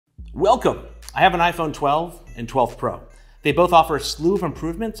Welcome! I have an iPhone 12 and 12 Pro. They both offer a slew of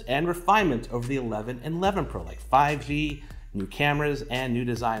improvements and refinement over the 11 and 11 Pro, like 5G, new cameras, and new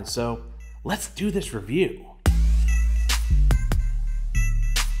designs. So let's do this review.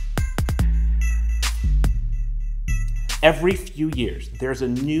 Every few years, there's a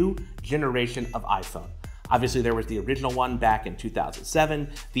new generation of iPhone. Obviously, there was the original one back in 2007,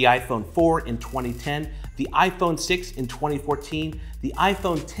 the iPhone 4 in 2010, the iPhone 6 in 2014, the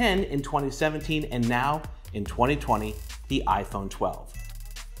iPhone 10 in 2017, and now, in 2020, the iPhone 12.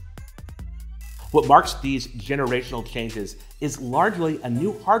 What marks these generational changes is largely a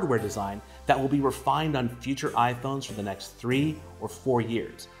new hardware design that will be refined on future iPhones for the next 3 or 4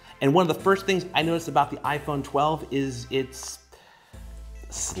 years. And one of the first things I noticed about the iPhone 12 is its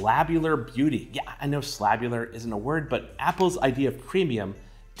slabular beauty. Yeah, I know slabular isn't a word, but Apple's idea of premium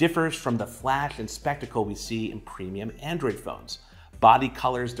differs from the flash and spectacle we see in premium Android phones. Body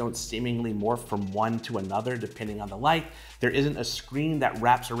colors don't seemingly morph from one to another depending on the light. There isn't a screen that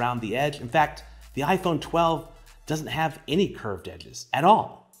wraps around the edge. In fact, the iPhone 12 doesn't have any curved edges at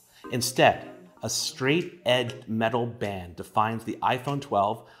all. Instead, a straight-edged metal band defines the iPhone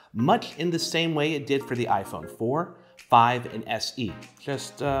 12 much in the same way it did for the iPhone 4, 5, and SE,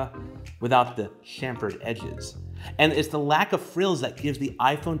 just without the chamfered edges. And it's the lack of frills that gives the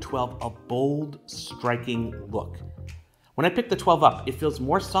iPhone 12 a bold, striking look. When I picked the 12 up, it feels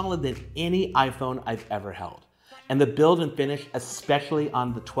more solid than any iPhone I've ever held. And the build and finish, especially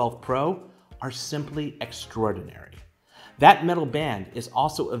on the 12 Pro, are simply extraordinary. That metal band is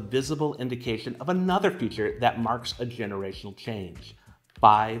also a visible indication of another feature that marks a generational change: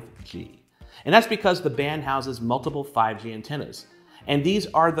 5G. And that's because the band houses multiple 5G antennas. And these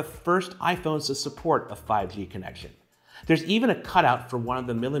are the first iPhones to support a 5G connection. There's even a cutout for one of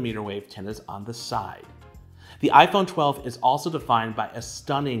the millimeter wave antennas on the side. The iPhone 12 is also defined by a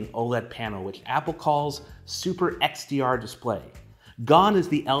stunning OLED panel, which Apple calls Super XDR display. Gone is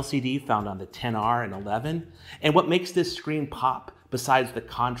the LCD found on the 10R and 11. And what makes this screen pop, besides the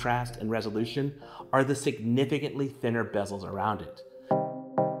contrast and resolution, are the significantly thinner bezels around it.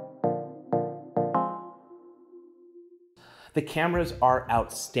 The cameras are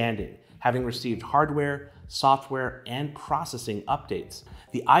outstanding, having received hardware, software, and processing updates.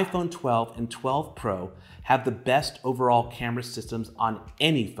 The iPhone 12 and 12 Pro have the best overall camera systems on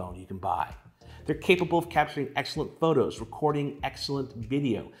any phone you can buy. They're capable of capturing excellent photos, recording excellent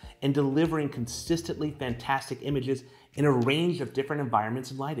video, and delivering consistently fantastic images in a range of different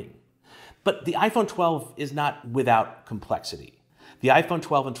environments and lighting. But the iPhone 12 is not without complexity. The iPhone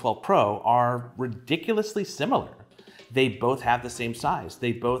 12 and 12 Pro are ridiculously similar. They both have the same size.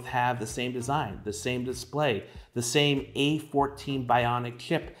 They both have the same design, the same display, the same A14 Bionic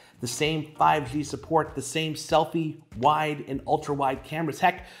chip, the same 5G support, the same selfie, wide, and ultra-wide cameras.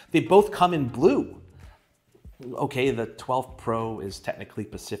 Heck, they both come in blue. Okay, the 12 Pro is technically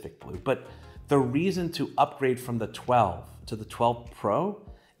Pacific blue, but the reason to upgrade from the 12 to the 12 Pro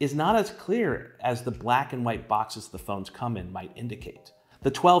is not as clear as the black and white boxes the phones come in might indicate. The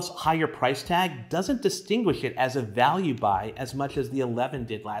 12's higher price tag doesn't distinguish it as a value buy as much as the 11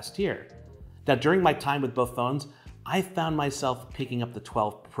 did last year. Now, during my time with both phones, I found myself picking up the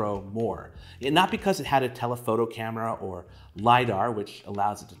 12 Pro more. Not because it had a telephoto camera or LiDAR, which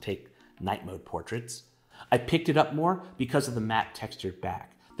allows it to take night mode portraits. I picked it up more because of the matte textured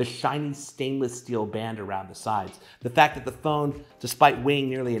back, the shiny stainless steel band around the sides, the fact that the phone, despite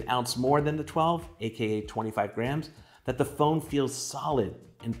weighing nearly an ounce more than the 12, aka 25 grams, that the phone feels solid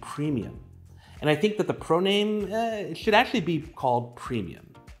and premium. And I think that the Pro name should actually be called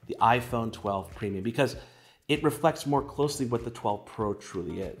Premium, the iPhone 12 Premium, because it reflects more closely what the 12 Pro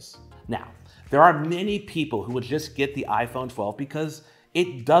truly is. Now, there are many people who would just get the iPhone 12 because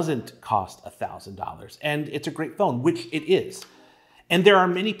it doesn't cost $1,000, and it's a great phone, which it is. And there are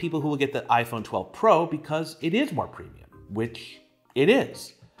many people who will get the iPhone 12 Pro because it is more premium, which it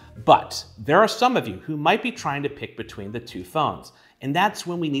is. But there are some of you who might be trying to pick between the two phones, and that's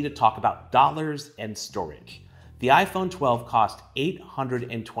when we need to talk about dollars and storage. The iPhone 12 cost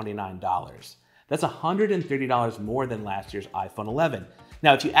 $829. That's $130 more than last year's iPhone 11.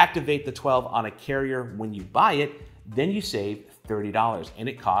 Now, if you activate the 12 on a carrier when you buy it, then you save $30, and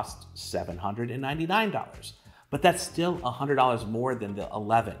it costs $799. But that's still $100 more than the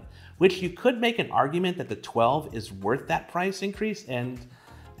 11, which you could make an argument that the 12 is worth that price increase, and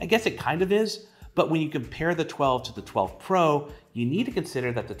I guess it kind of is, but when you compare the 12 to the 12 Pro, you need to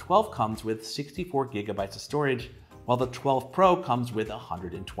consider that the 12 comes with 64 gigabytes of storage, while the 12 Pro comes with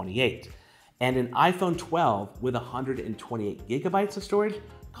 128. And an iPhone 12 with 128 gigabytes of storage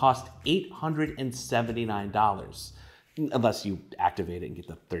cost $879. unless you activate it and get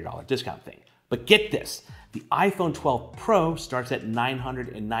the $30 discount thing. But get this, the iPhone 12 Pro starts at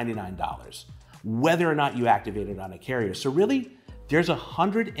 $999, whether or not you activate it on a carrier. So really, there's a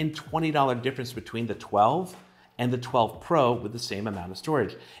 $120 difference between the 12 and the 12 Pro with the same amount of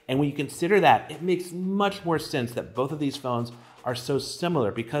storage. And when you consider that, it makes much more sense that both of these phones are so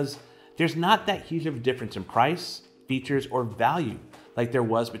similar because there's not that huge of a difference in price, features, or value like there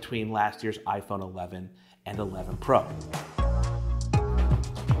was between last year's iPhone 11 and 11 Pro.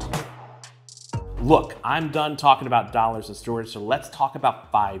 Look, I'm done talking about dollars and storage, so let's talk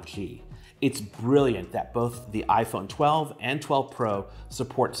about 5G. It's brilliant that both the iPhone 12 and 12 Pro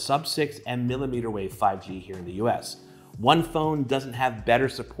support sub-6 and millimeter wave 5G here in the US. One phone doesn't have better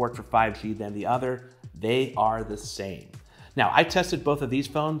support for 5G than the other. They are the same. Now, I tested both of these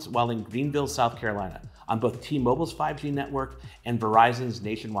phones while in Greenville, South Carolina, on both T-Mobile's 5G network and Verizon's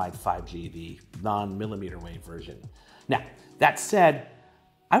nationwide 5G, the non-millimeter wave version. Now, that said,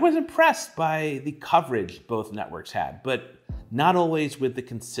 I was impressed by the coverage both networks had, but not always with the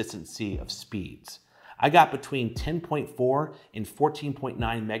consistency of speeds. I got between 10.4 and 14.9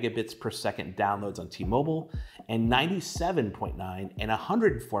 megabits per second downloads on T-Mobile and 97.9 and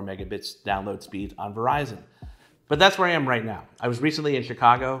 104 megabits download speeds on Verizon. But that's where I am right now. I was recently in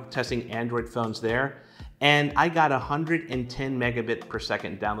Chicago testing Android phones there, and I got 110 megabit per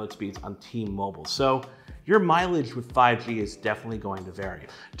second download speeds on T-Mobile. So your mileage with 5G is definitely going to vary.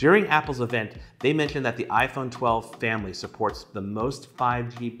 During Apple's event, they mentioned that the iPhone 12 family supports the most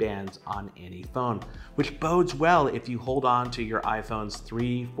 5G bands on any phone, which bodes well if you hold on to your iPhones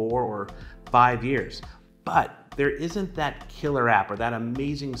 3, 4, or 5 years. But there isn't that killer app or that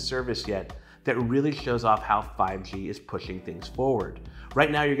amazing service yet that really shows off how 5G is pushing things forward. Right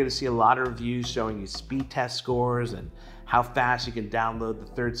now, you're gonna see a lot of reviews showing you speed test scores and how fast you can download the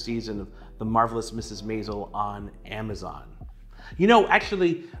third season of The Marvelous Mrs. Maisel on Amazon. You know,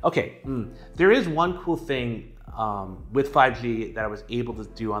 actually, okay, there is one cool thing with 5G that I was able to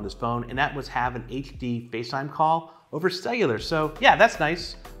do on this phone, and that was have an HD FaceTime call over cellular. So yeah, that's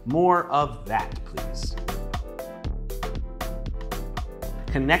nice. More of that, please.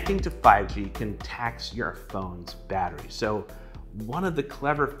 Connecting to 5G can tax your phone's battery. So one of the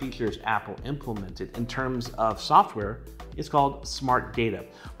clever features Apple implemented in terms of software is called Smart Data,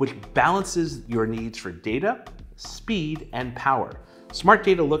 which balances your needs for data, speed, and power. Smart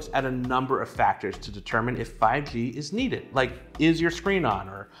Data looks at a number of factors to determine if 5G is needed, like is your screen on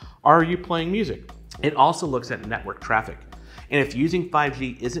or are you playing music? It also looks at network traffic. And if using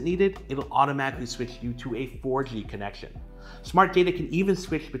 5G isn't needed, it'll automatically switch you to a 4G connection. Smart Data can even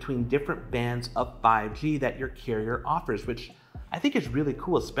switch between different bands of 5G that your carrier offers, which I think is really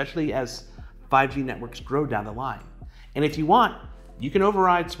cool, especially as 5G networks grow down the line. And if you want, you can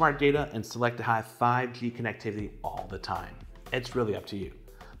override Smart Data and select to have 5G connectivity all the time. It's really up to you.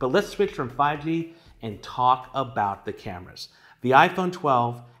 But let's switch from 5G and talk about the cameras. The iPhone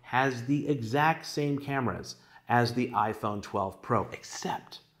 12 has the exact same cameras as the iPhone 12 Pro,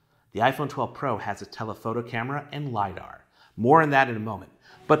 except the iPhone 12 Pro has a telephoto camera and LiDAR. More on that in a moment.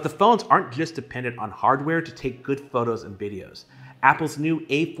 But the phones aren't just dependent on hardware to take good photos and videos. Apple's new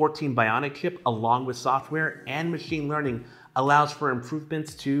A14 Bionic chip, along with software and machine learning, allows for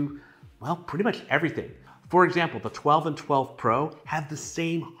improvements to, well, pretty much everything. For example, the 12 and 12 Pro have the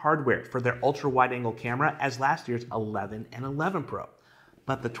same hardware for their ultra-wide-angle camera as last year's 11 and 11 Pro.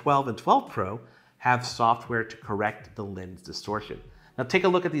 But the 12 and 12 Pro have software to correct the lens distortion. Now take a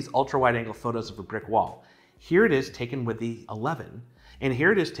look at these ultra-wide-angle photos of a brick wall. Here it is taken with the 11, and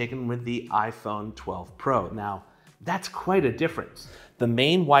here it is taken with the iPhone 12 Pro. Now, that's quite a difference. The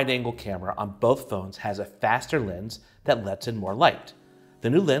main wide-angle camera on both phones has a faster lens that lets in more light. The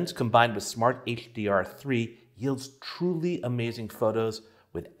new lens, combined with Smart HDR3, yields truly amazing photos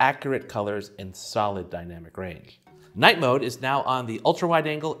with accurate colors and solid dynamic range. Night mode is now on the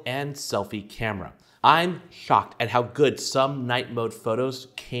ultra-wide-angle and selfie camera. I'm shocked at how good some night mode photos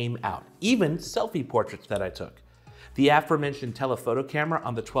came out, even selfie portraits that I took. The aforementioned telephoto camera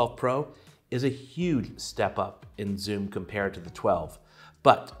on the 12 Pro is a huge step up in zoom compared to the 12.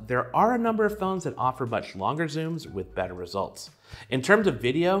 But there are a number of phones that offer much longer zooms with better results. In terms of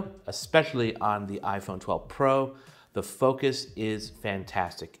video, especially on the iPhone 12 Pro, the focus is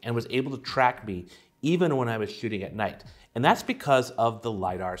fantastic and was able to track me even when I was shooting at night. And that's because of the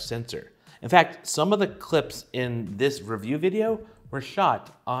LiDAR sensor. In fact, some of the clips in this review video were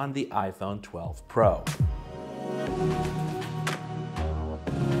shot on the iPhone 12 Pro.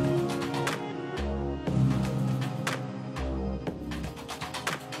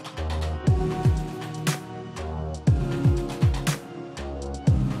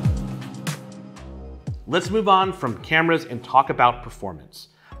 Let's move on from cameras and talk about performance.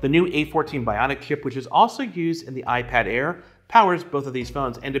 The new A14 Bionic chip, which is also used in the iPad Air, powers both of these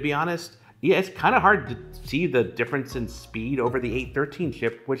phones. And to be honest, yeah, it's kind of hard to see the difference in speed over the A13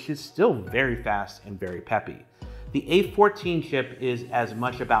 chip, which is still very fast and very peppy. The A14 chip is as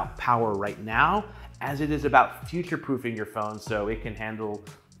much about power right now as it is about future-proofing your phone so it can handle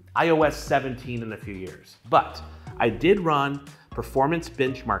iOS 17 in a few years. But I did run performance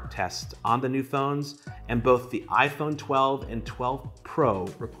benchmark tests on the new phones, and both the iPhone 12 and 12 Pro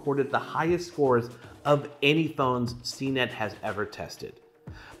recorded the highest scores of any phones CNET has ever tested.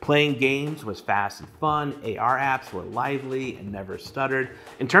 Playing games was fast and fun, AR apps were lively and never stuttered.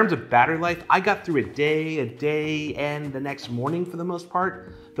 In terms of battery life, I got through a day, and the next morning for the most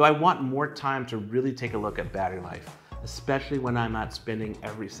part, though I want more time to really take a look at battery life, especially when I'm not spending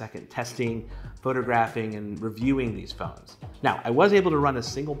every second testing, photographing, and reviewing these phones. Now, I was able to run a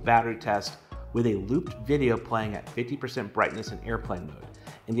single battery test with a looped video playing at 50% brightness in airplane mode,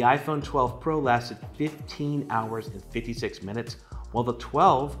 and the iPhone 12 Pro lasted 15 hours and 56 minutes, while the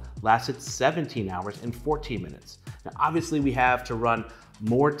 12 lasted 17 hours and 14 minutes. Now, obviously we have to run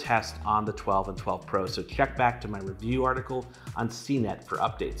more tests on the 12 and 12 Pro, so check back to my review article on CNET for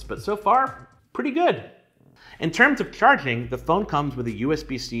updates, but so far, pretty good. In terms of charging, the phone comes with a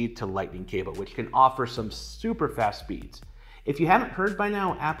USB-C to Lightning cable, which can offer some super fast speeds. If you haven't heard by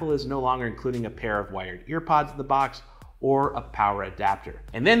now, Apple is no longer including a pair of wired earpods in the box or a power adapter.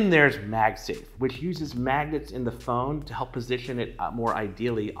 And then there's MagSafe, which uses magnets in the phone to help position it more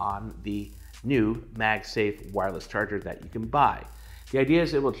ideally on the new MagSafe wireless charger that you can buy. The idea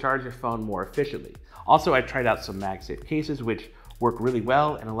is it will charge your phone more efficiently. Also, I tried out some MagSafe cases, which work really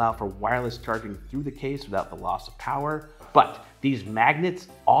well and allow for wireless charging through the case without the loss of power. But these magnets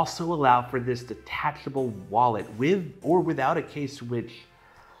also allow for this detachable wallet with or without a case, which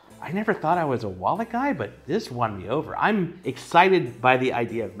I never thought I was a wallet guy, but this won me over. I'm excited by the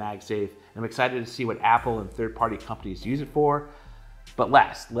idea of MagSafe. I'm excited to see what Apple and third-party companies use it for. But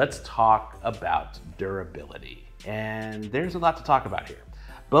last, let's talk about durability. And there's a lot to talk about here.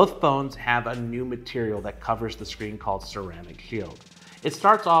 Both phones have a new material that covers the screen called ceramic shield. It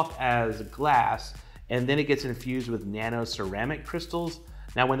starts off as glass, and then it gets infused with nano ceramic crystals.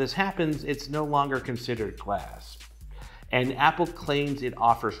 Now, when this happens, it's no longer considered glass. And Apple claims it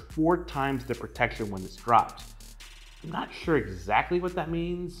offers 4 times the protection when it's dropped. I'm not sure exactly what that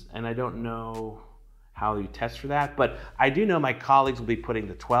means, and I don't know how you test for that, but I do know my colleagues will be putting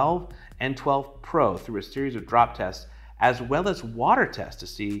the 12 and 12 Pro through a series of drop tests as well as water tests to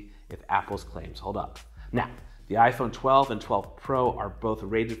see if Apple's claims hold up. Now, the iPhone 12 and 12 Pro are both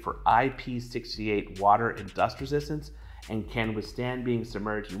rated for IP68 water and dust resistance and can withstand being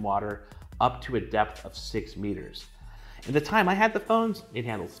submerged in water up to a depth of 6 meters. At the time I had the phones, it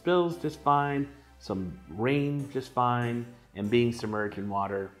handled spills just fine, some rain just fine, and being submerged in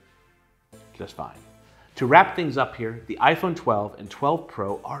water just fine. To wrap things up here, the iPhone 12 and 12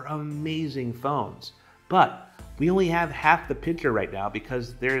 Pro are amazing phones, but we only have half the picture right now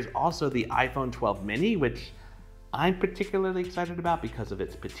because there's also the iPhone 12 mini, which I'm particularly excited about because of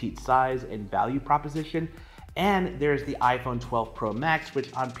its petite size and value proposition. And there's the iPhone 12 Pro Max,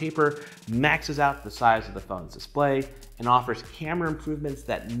 which on paper maxes out the size of the phone's display and offers camera improvements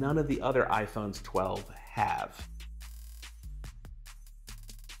that none of the other iPhones 12 have.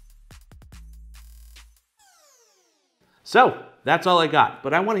 So that's all I got,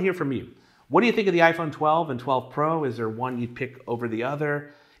 but I want to hear from you. What do you think of the iPhone 12 and 12 Pro? Is there one you'd pick over the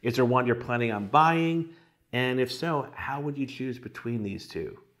other? Is there one you're planning on buying? And if so, how would you choose between these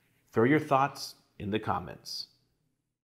two? Throw your thoughts in the comments.